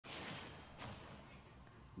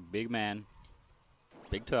Big man.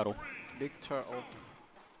 Big turtle. Big turtle.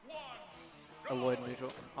 Avoid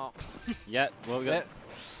neutral. Oh. Yeah, well, we got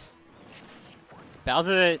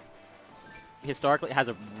Bowser historically has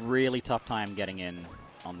a really tough time getting in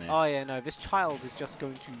on this. Oh, yeah, no. This child is just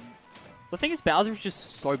going to... The thing is, Bowser is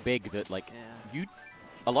just so big that, like,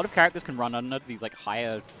 a lot of characters can run under these, like,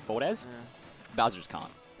 higher forward airs. Yeah. Bowser just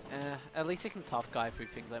can't. At least he can tough guy through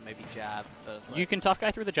things like maybe jab. But like You can tough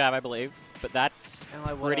guy through the jab, I believe, but that's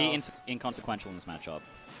like pretty inconsequential in this matchup.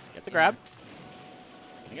 Gets the grab.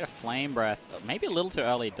 Can get a flame breath. Maybe a little too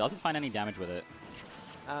early. Doesn't find any damage with it.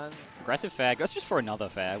 Aggressive fair. Goes just for another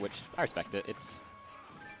fair, which I respect it. It's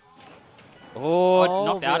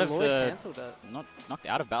knocked out of the knocked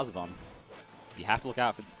out of Bowser Bomb. You have to look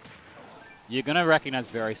out for. You're gonna recognize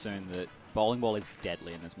very soon that Bowling Ball is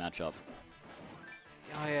deadly in this matchup.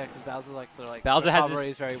 Oh yeah, because Bowser's like sort of like Bowser has recovery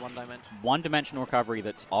is very one-dimensional. One-dimensional recovery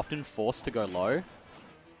that's often forced to go low.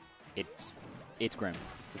 It's grim,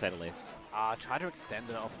 to say the least. Try to extend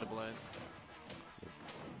it off the balloons.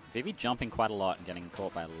 Vivi jumping quite a lot and getting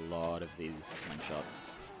caught by a lot of these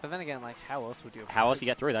slingshots. But then again, like, how else would you approach? How else do you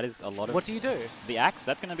get through? That is a lot of... What do you do? The axe,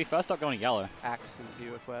 that's going to be first up going to yellow. Axe is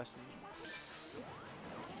your question.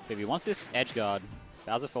 Vivi wants this edge guard.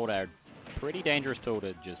 Bowser forward air. Pretty dangerous tool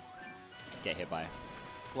to just get hit by.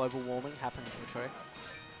 Global warming happened to the tree.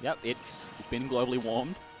 Yep, it's been globally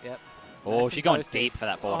warmed. Yep. Oh, she's going deep for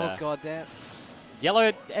that forward air. Oh, god damn.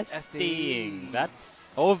 Yellow SDing.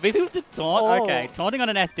 That's... Oh, Vivi with the taunt. Oh. Okay, taunting on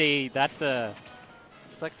an SD. That's a...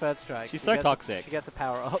 It's like third strike. She's so toxic. She gets a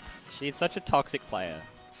power up. She's such a toxic player.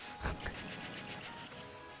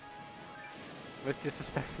 Most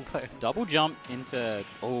disrespectful player. Double jump into...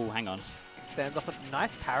 Oh, hang on. Stands off a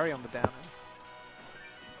nice parry on the down air.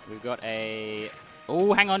 We've got a...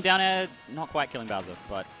 Oh, hang on, down air. Not quite killing Bowser,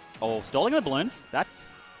 but... Oh, stalling the balloons.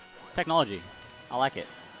 That's technology. I like it.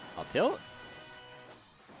 Up tilt.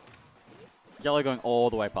 Yellow going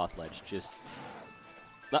all the way past ledge. Just...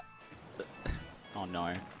 Oh,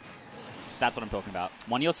 no. That's what I'm talking about.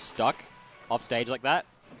 When you're stuck off stage like that,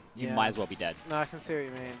 you might as well be dead. No, I can see what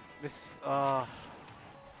you mean. This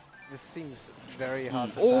seems very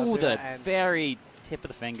hard for Oh, Bowser, the very tip of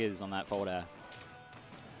the fingers on that forward air.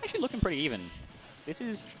 It's actually looking pretty even. This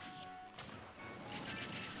is...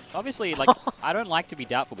 Obviously, like, I don't like to be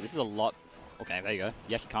doubtful, but this is a lot... Okay, there you go.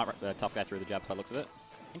 You actually can't tough guy through the jabs by the looks of it.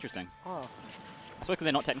 Interesting. Oh. I suppose because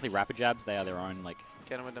they're not technically rapid jabs, they are their own, like,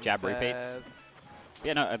 jab repeats. But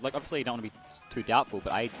yeah, no, like, obviously you don't want to be too doubtful,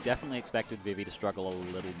 but I definitely expected Vivi to struggle a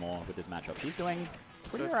little more with this matchup. She's doing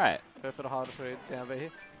pretty alright. Go for the harder food down here.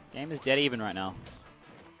 Game is dead even right now.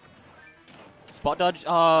 Spot dodge.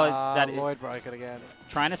 Oh, Lloyd broke it again.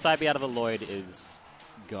 Trying to side B out of the Lloyd is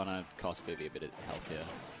gonna cost Vivi a bit of health here.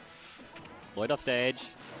 Lloyd off stage.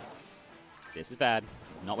 This is bad.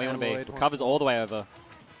 Not where you want to be. Recovers all the way over.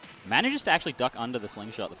 Manages to actually duck under the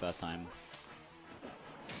slingshot the first time.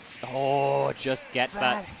 Oh, just gets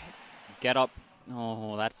that get up.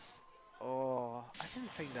 Oh, that's... Oh, I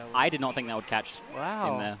didn't think that would... I did not think that would catch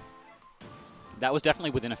in there. That was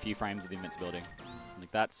definitely within a few frames of the invincibility.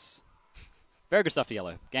 Like, that's very good stuff to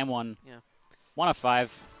yellow. Game 1. Yeah. 1 of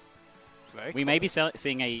 5. Very we may be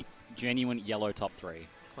seeing a genuine yellow top 3.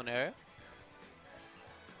 Corneria?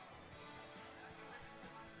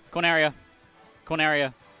 Corneria.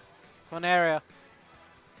 Corneria. Corneria.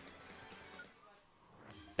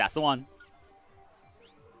 That's the one.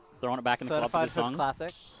 Throwing it back in the club for the song.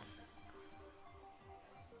 Classic.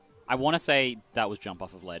 I want to say that was jump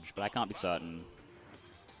off of ledge, but I can't be certain.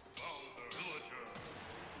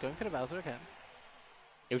 Going for the Bowser again.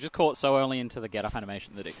 It was just caught so early into the get up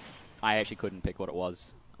animation that I actually couldn't pick what it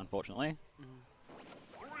was, unfortunately.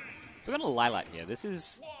 So we're going to Lilac here. This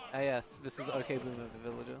is... yes, this is OK Boom of the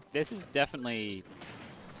Villager. This is definitely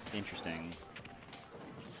interesting.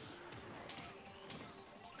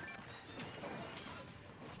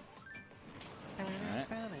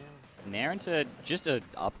 Nair into just a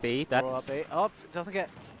up B. That's up B. Up. Doesn't get.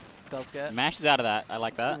 Does get. Mashes out of that. I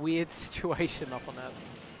like that. Weird situation up on that.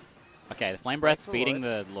 Okay, the Flame Breath's beating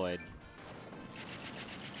the Lloyd.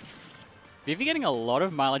 Vivi getting a lot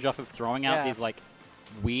of mileage off of throwing out these like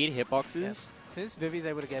weird hitboxes. Yeah. As soon as Vivi's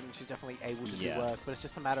able to get in, she's definitely able to do work. But it's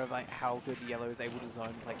just a matter of like how good Yellow is able to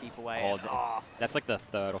zone like keep away. That's like the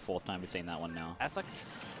 3rd or 4th time we've seen that one now. That's like,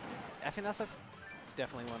 I think that's like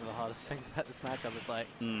definitely one of the hardest things about this matchup. It's like,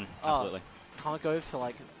 absolutely. Can't go for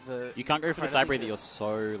like the. You can't go for the side breathe that you're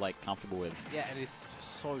so like comfortable with. Yeah, and it's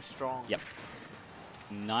just so strong. Yep.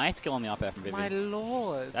 Nice kill on the up air from Vivi. My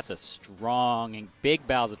lord. That's a strong and big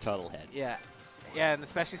Bowser turtle head. Yeah. Yeah, and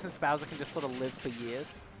especially since Bowser can just sort of live for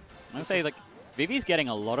years. I'm going to say, like, Vivi's getting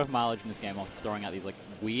a lot of mileage in this game off throwing out these like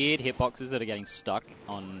weird hitboxes that are getting stuck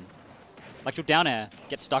on... Like she'll down air,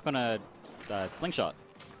 get stuck on a slingshot,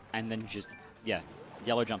 and then just, yeah,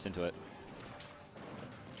 yellow jumps into it.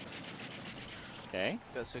 Okay.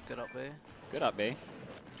 Goes for a good up B. Good up B.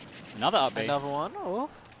 Another up B. Another one. Oh.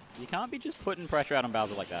 You can't be just putting pressure out on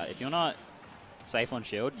Bowser like that. If you're not safe on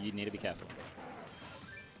shield, you need to be careful.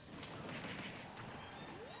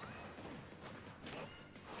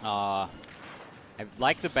 I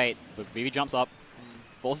like the bait, but Vivi jumps up,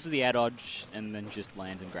 forces the air dodge, and then just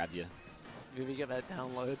lands and grabs you. Vivi get that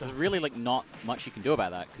down low. There's really like not much you can do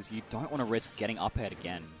about that because you don't want to risk getting up aired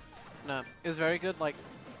again. No, it was very good. Like,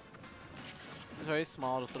 it was very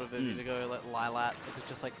smart of sort of Vivi to go like Lilat. It was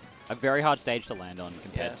just like a very hard stage to land on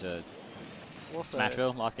compared to also,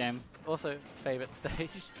 Smashville last game. Also, favorite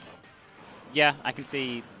stage. Yeah, I can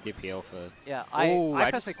see the appeal for. Yeah, I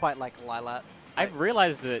personally quite like Lilat. I've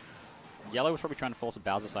realized that Yellow was probably trying to force a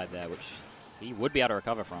Bowser side there, which he would be able to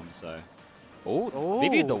recover from. So,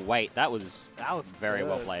 Vivi the weight that was very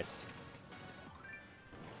well placed.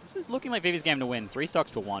 This is looking like Vivi's game to win. 3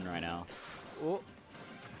 stocks to 1 right now. Ooh.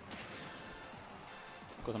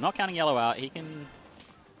 Of course, I'm not counting Yellow out. He can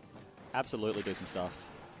absolutely do some stuff.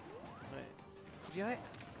 Wait. Yeah.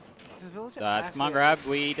 Does Villager come on, grab.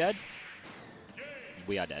 We dead?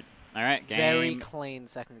 We are dead. All right, game. Very clean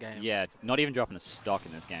second game. Yeah, not even dropping a stock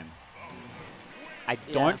in this game. I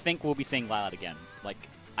don't think we'll be seeing Lilat again. Like,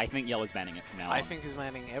 I think Yellow's banning it from now on. I think he's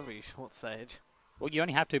banning every short stage. Well, you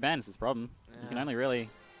only have 2 bans, is the problem. Yeah. You can only really...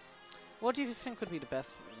 What do you think would be the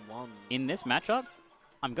best one? In this matchup,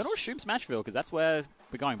 I'm going to assume Smashville, because that's where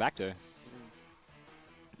we're going back to.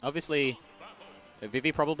 Obviously,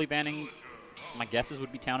 Vivi probably banning, my guesses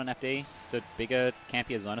would be Town and FD, the bigger,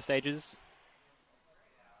 campier Zona stages.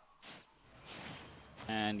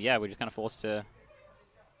 And yeah, we're just kind of forced to...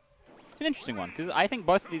 It's an interesting one, because I think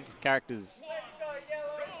both of these characters...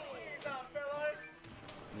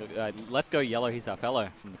 Let's go Yellow, he's our fellow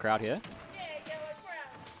from the crowd here.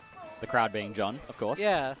 The crowd being John, of course.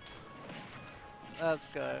 Yeah. Let's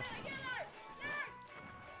go.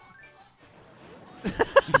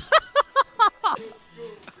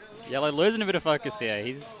 Yellow losing a bit of focus here.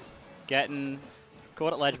 He's getting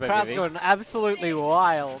caught at ledge by Vivi. Crowd's going absolutely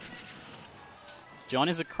wild. John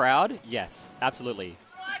is a crowd? Yes, absolutely.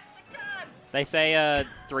 They say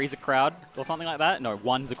 3's a crowd or something like that? No,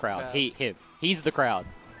 1's a crowd. Him. He's the crowd.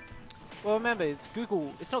 Well, remember, it's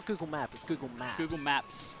Google. It's not Google Map. It's Google Maps. Google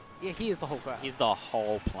Maps. Yeah, he is the whole crowd. He's the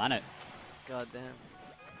whole planet. God damn.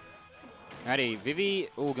 Alrighty, Vivi.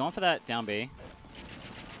 Oh, going for that down B.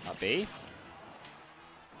 Up B.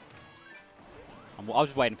 I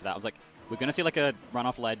was waiting for that. I was like, we're going to see like a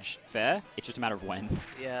run-off ledge fair. It's just a matter of when.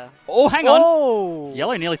 Yeah. Oh, hang on.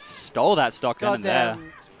 Yellow nearly stole that stock in there.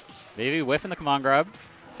 Vivi whiffing the command grab.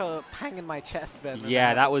 Felt a pang in my chest, Ben.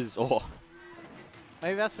 Yeah, that was... Oh.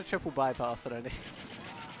 Maybe that's for triple bypass, I don't know.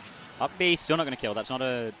 Up B, still not going to kill. That's not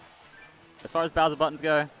a... As far as Bowser buttons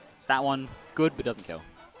go, that one, good, but doesn't kill.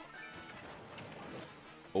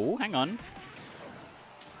 Oh, hang on.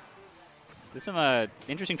 There's some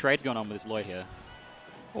interesting trades going on with this Lloyd here.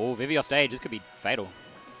 Oh, Vivi off stage. This could be fatal.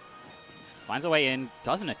 Finds a way in.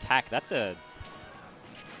 Doesn't attack. That's a...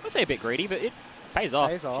 I would say a bit greedy, but it pays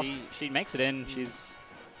off. She makes it in. She's...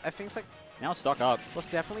 I think it's like... Now stock up. What's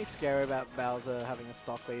definitely scary about Bowser having a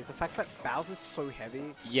stock lead is the fact that Bowser's so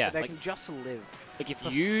heavy that they can just live if for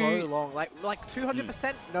you so long. Like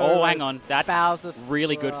 200%? No. Oh, hang on. That's Bowser's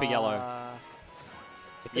really good for Yellow.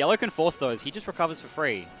 If Yellow can force those, he just recovers for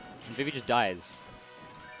free. And Vivi just dies.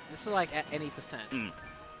 This is like at any percent.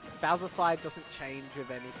 Bowser's side doesn't change with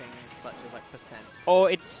anything such as like percent. Oh,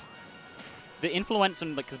 it's the influence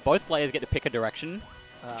on, because both players get to pick a direction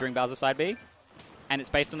during Bowser's side B. And it's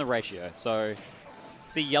based on the ratio. So,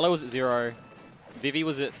 see, Yellow was at 0. Vivi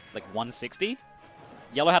was at like 160.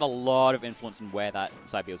 Yellow had a lot of influence on where that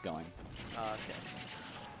side B was going. Okay.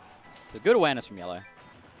 So good awareness from Yellow.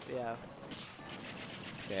 Yeah.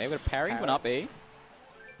 Okay, we've got a parry, went up B.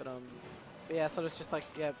 But yeah, so it's just like,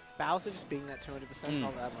 yeah, Bowser just being that 200%,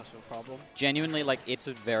 not that much of a problem. Genuinely, like, it's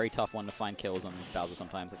a very tough one to find kills on Bowser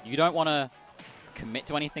sometimes. Like, you don't want to commit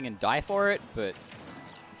to anything and die for it, but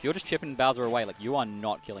if you're just chipping Bowser away, like, you are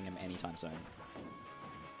not killing him anytime soon.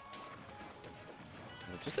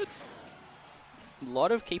 Just a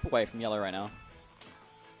lot of keep away from Yellow right now.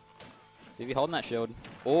 Vivi holding that shield.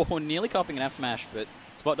 Oh, nearly copying an F smash, but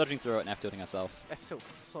spot dodging through it and F tilting herself. F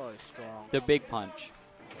tilt's so strong. The big punch.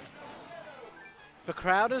 The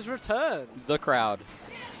crowd has returned. The crowd.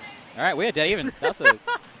 All right, we're dead even. That's a...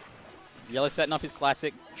 Yellow setting up his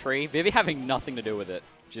classic tree. Vivi having nothing to do with it.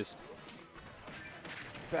 Just...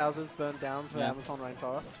 Bowser's burned down for Amazon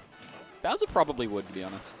Rainforest? Bowser probably would, to be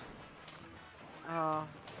honest. I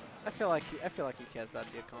feel like he cares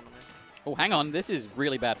about the economy. Oh, hang on. This is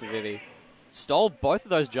really bad for Vivi. Stole both of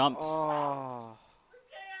those jumps. Oh.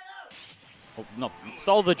 Oh, no,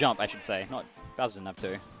 stole the jump, I should say. Not Bowser didn't have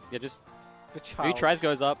to. Yeah, just Vivi tries,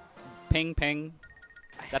 goes up. Ping, ping.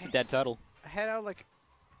 That's a dead turtle. I hate how, like,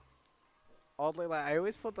 oddly, like, I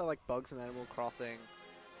always thought that, like, bugs in Animal Crossing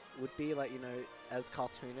would be, like, you know, as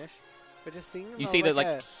cartoonish. But just seeing them, you see the,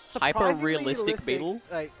 like, hyper-realistic beetle?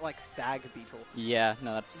 Like stag beetle. Yeah,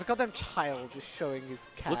 no, that's... The goddamn child just showing his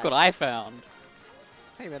cat. Look what I found.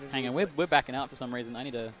 Same energy. Hang on, we're backing out for some reason. I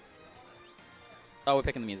need to... Oh, we're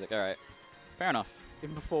picking the music. All right. Fair enough.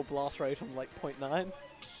 In before blast rate on, like, 0.9.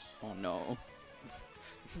 Oh, no.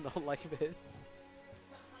 Not like this.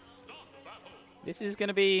 This is going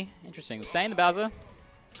to be interesting. Stay in the Bowser.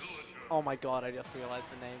 Oh my god, I just realized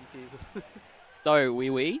the name. Jesus. Oh,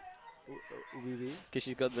 Wee. Vivi. Because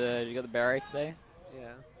she's got the berry today.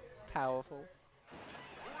 Yeah. Powerful.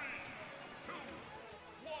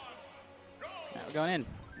 Now we're going in.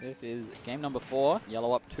 This is game number 4.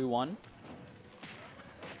 Yellow up 2-1.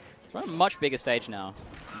 It's on a much bigger stage now.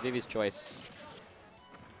 Vivi's choice.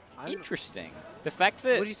 Interesting. The fact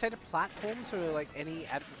that... Would you say the platforms are like any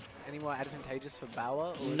more advantageous for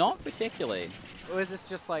Bower? Not particularly. Or is this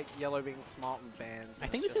just like Yellow being smart with bands? I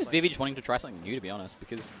think this is Vivi just wanting to try something new, to be honest,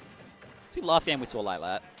 because see, last game we saw like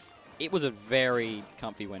that. It was a very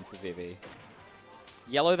comfy win for Vivi.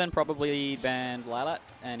 Yellow then probably banned Lilat,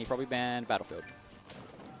 and he probably banned Battlefield.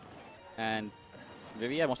 And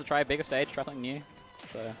Vivi wants to try a bigger stage, try something new.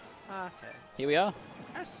 So okay, here we are.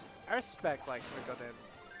 I respect like the goddamn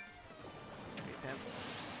attempt.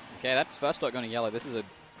 Okay, that's first stock going to Yellow. This is a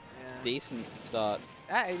decent start.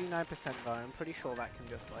 At 89% though, I'm pretty sure that can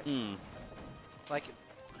just like like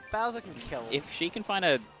Bowser can kill. If she can find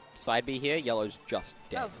a side B here, Yellow's just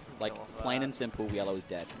dead. Like plain and simple, Yellow is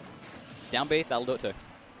dead. Down B, that'll do it too.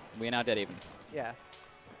 We are now dead even. Yeah,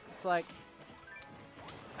 it's like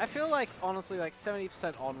I feel like honestly, like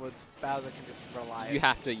 70% onwards, Bowser can just rely. You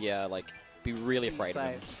have to, like, be really afraid of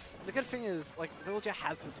him. The good thing is, like, Villager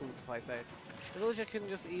has the tools to play safe. The Villager can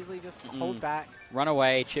just easily just hold back, run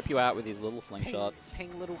away, chip you out with these little slingshots,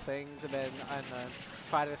 ping little things, and then I don't know,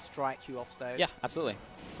 try to strike you off stage. Yeah, absolutely.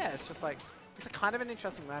 Yeah, it's just like it's a kind of an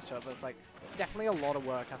interesting matchup. But it's like definitely a lot of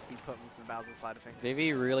work has to be put into the Bowser side of things.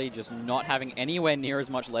 Vivi really just not having anywhere near as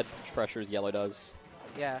much lead pressure as Yellow does.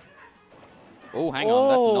 Yeah. Oh, hang on.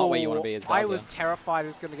 That's not where you want to be as Bowser. I was terrified it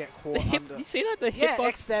was going to get caught under. You see that? The hitbox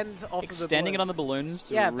extend off extending of the it on the balloons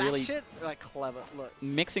to really... that shit, like, clever. Look.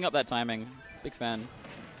 Mixing up that timing. Big fan.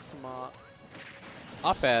 Smart.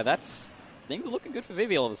 Up air. That's... Things are looking good for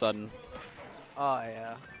Vivi all of a sudden. Oh,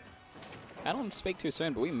 yeah. I don't want to speak too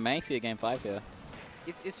soon, but we may see a Game 5 here.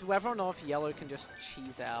 It's whether or not if Yellow can just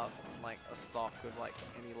cheese out, like, a stock with, like,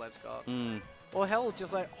 any ledge guards. Or hell,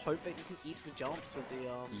 just like hope that you can eat the jumps with the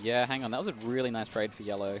Yeah, hang on. That was a really nice trade for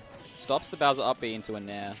Yellow. Stops the Bowser up B into a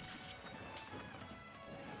Nair.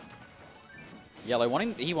 Yellow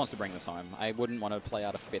he wants to bring this home. I wouldn't want to play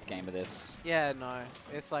out a 5th game of this. Yeah, no.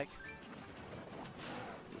 It's like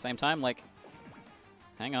at the same time, like,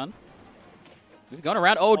 hang on. We've gone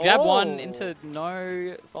around. Oh, jab one into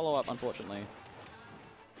no follow-up, unfortunately.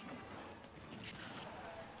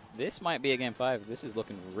 This might be a Game 5. This is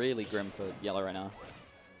looking really grim for Yellow right now.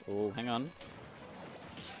 Oh, hang on.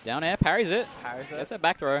 Down air, parries it. Gets that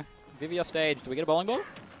back throw. Vivi off stage. Do we get a bowling ball?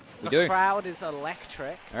 We do. The crowd is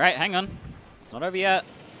electric. All right, hang on. It's not over yet.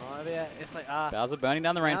 It's not over yet. It's like, Bowser burning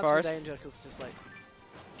down the rainforest. Danger, cause just like...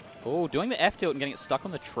 Oh, doing the F tilt and getting it stuck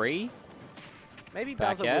on the tree. Maybe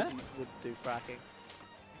Bowser would do fracking.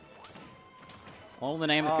 All in the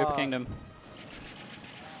name of the Koopa Kingdom.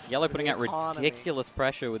 Yellow putting out ridiculous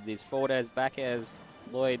pressure with these forward airs, back airs,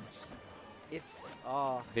 Lloyds. It's,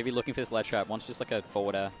 Vivi looking for this ledge trap. Wants just like a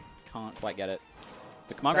forward air. Can't quite get it.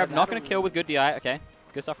 The command grab not going to kill with good DI. Okay.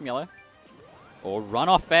 Good stuff from Yellow. Or run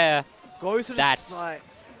off fair. Goes to that's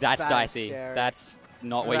dicey. Scary. That's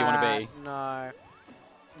not where you want to be. No.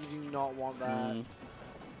 You do not want that.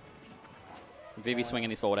 Vivi swinging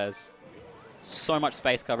these forward airs. So much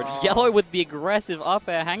space coverage. Yellow with the aggressive up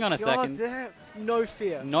air. Hang on a second. Damn. No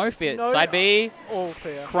fear. No fear. Side B. All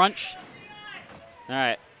fear. Crunch. All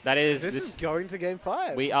right. That is... This is going to Game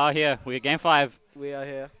 5. We are here. We are Game 5. We are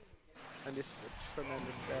here. And this is a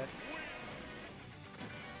tremendous day.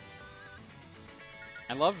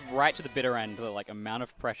 I love right to the bitter end the like amount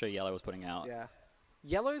of pressure Yellow was putting out. Yeah.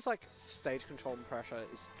 Yellow's like stage control and pressure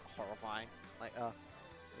is horrifying. Like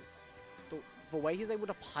the way he's able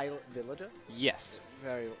to pilot Villager. Yes.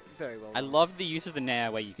 Very, very well. I love the use of the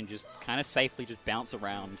Nair where you can just kind of safely just bounce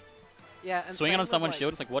around. Yeah, and swing it on someone's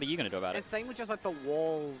shield. It's like, what are you going to do about it? And same with just like the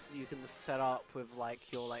walls you can set up with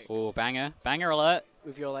like your like. Oh, banger. Banger alert.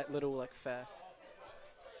 With your like little like fair.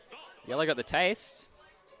 Yellow got the taste.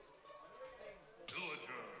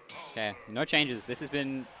 Okay, no changes. This has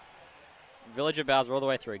been Villager Bowser all the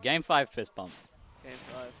way through. Game 5 fist bump. Game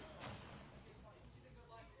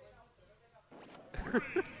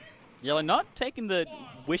 5. Yellow not taking the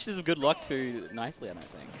wishes of good luck too nicely, I don't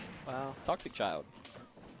think. Wow. Toxic Child.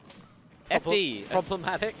 FD.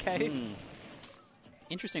 Problematic, Kate.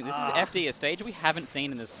 Interesting. This is FD, a stage we haven't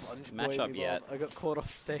seen in this matchup yet. I got caught off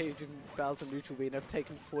stage in Bowser neutral B and I've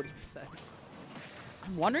taken 40%.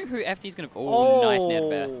 I'm wondering who FD's going to... Oh, nice Ned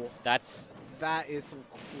Bear. That is some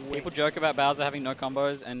quick... People joke about Bowser having no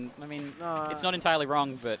combos, and, I mean, it's not entirely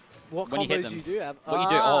wrong, but what when you hit them... you do have? What you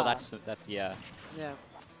do... Oh, that's yeah. Yeah.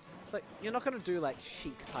 It's like, you're not going to do, like,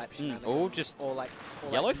 Sheik type shenanigans. Oh, just... Or, like...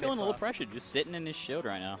 Yellow like feeling a little pressured, just sitting in his shield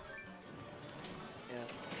right now.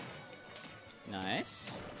 Yeah.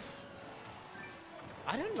 Nice.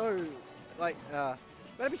 I don't know, like,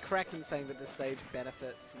 better be correct in saying that this stage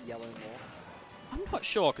benefits Yellow more. I'm not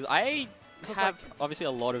sure, because I have obviously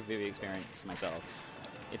a lot of Vivi experience myself.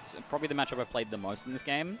 It's probably the matchup I've played the most in this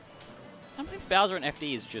game. Sometimes Bowser and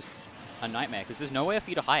FD is just a nightmare, because there's nowhere for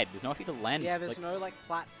you to hide. There's nowhere for you to land. Yeah, there's no, like,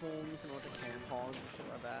 platforms in order to can hog and shit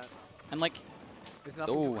like that. And, like... There's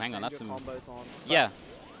nothing to hang on, that's some combos on. Yeah.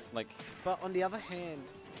 Like... But on the other hand...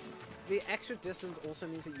 The extra distance also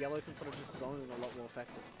means that Yellow can sort of just zone a lot more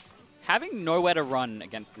effective. Having nowhere to run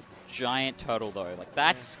against this giant turtle, though, like,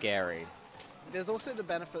 that's scary. There's also the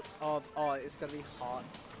benefits of, it's going to be hard.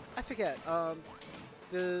 I forget,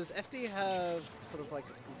 does FD have sort of like...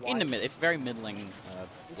 In the mid, it's very middling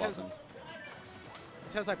Blossom.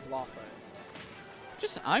 In terms of like blast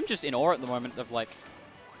zones. I'm just in awe at the moment of like...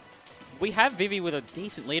 We have Vivi with a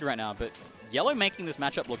decent lead right now, but Yellow making this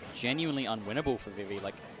matchup look genuinely unwinnable for Vivi.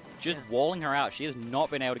 Like, just walling her out. She has not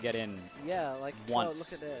been able to get in like,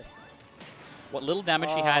 once. Look at this. What little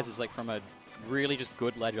damage she has is like from a really just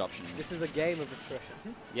good ledge option. This is a game of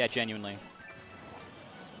attrition. Yeah, genuinely.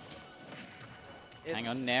 Hang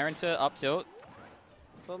on, Nair into up tilt.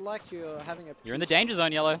 So like you're having a... You're in the danger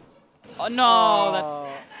zone, Yellow. Oh, no!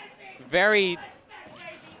 That's very,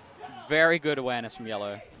 very good awareness from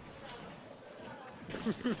Yellow.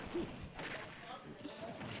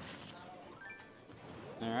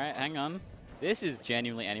 Alright, hang on. This is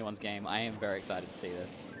genuinely anyone's game. I am very excited to see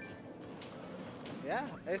this. Yeah,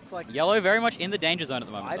 it's like... Yellow very much in the danger zone at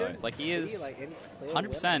the moment, though. Like, he is like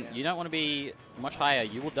 100%. You don't want to be much higher.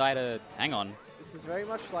 You will die to... Hang on. This is very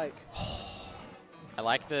much like... I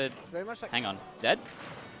like the... It's very much like... Hang on. Dead?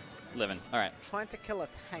 Living. Alright. Trying to kill a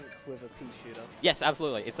tank with a pea shooter. Yes,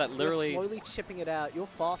 absolutely. It's that literally... You're slowly chipping it out. You're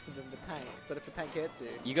faster than the tank, but if the tank hits you...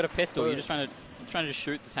 You got a pistol. You're just trying to just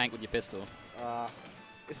shoot the tank with your pistol.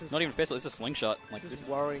 This is not even a pistol, it's a slingshot. This is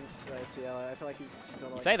worrying space for Yellow. I feel like he's just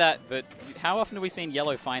gonna, like... You say that, but how often have we seen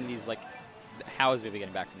Yellow find these, like... How is Vivi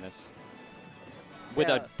getting back from this? With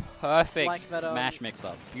a perfect like that, mash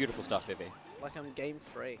mix-up. Beautiful stuff, Vivi. Like game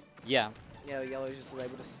 3. Yeah. Yeah, Yellow just was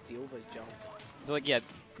able to steal those jumps. So, like, yeah,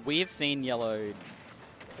 we have seen Yellow...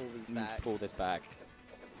 Pull this back.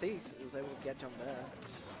 See, he was able to get jump there.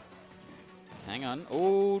 Hang on.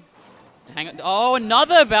 Oh, hang on. Oh,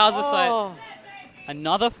 another Bowser side.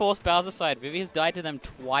 Another forced Bowser side. Vivi has died to them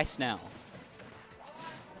twice now.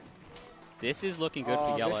 This is looking good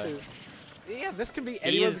for Yellow. This can be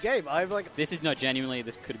anyone's game. I'm like... This is not genuinely,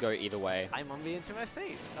 this could go either way. I'm on the edge of my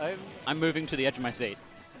seat. I'm moving to the edge of my seat.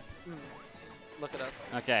 Look at us.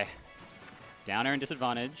 Okay. Downer and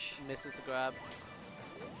disadvantage. Misses the grab.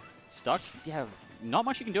 Stuck? Yeah, not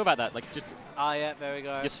much you can do about that. Like, just... yeah, there we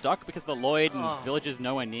go. You're stuck because the Lloyd and Villager's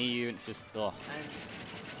nowhere near you. And it's just,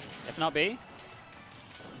 That's not B.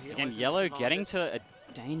 Again, Yellow getting to a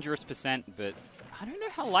dangerous percent, but I don't know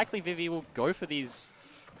how likely Vivi will go for these.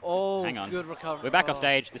 Oh, hang on. Good recovery. We're back off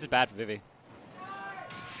stage. This is bad for Vivi.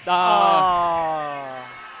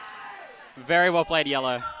 Very well played,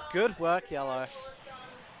 Yellow. Good work, Yellow.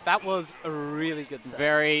 That was a really good set.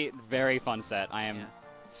 Very, very fun set. I am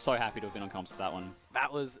so happy to have been on comps for that one.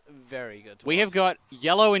 That was very good. We have got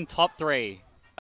Yellow in top 3.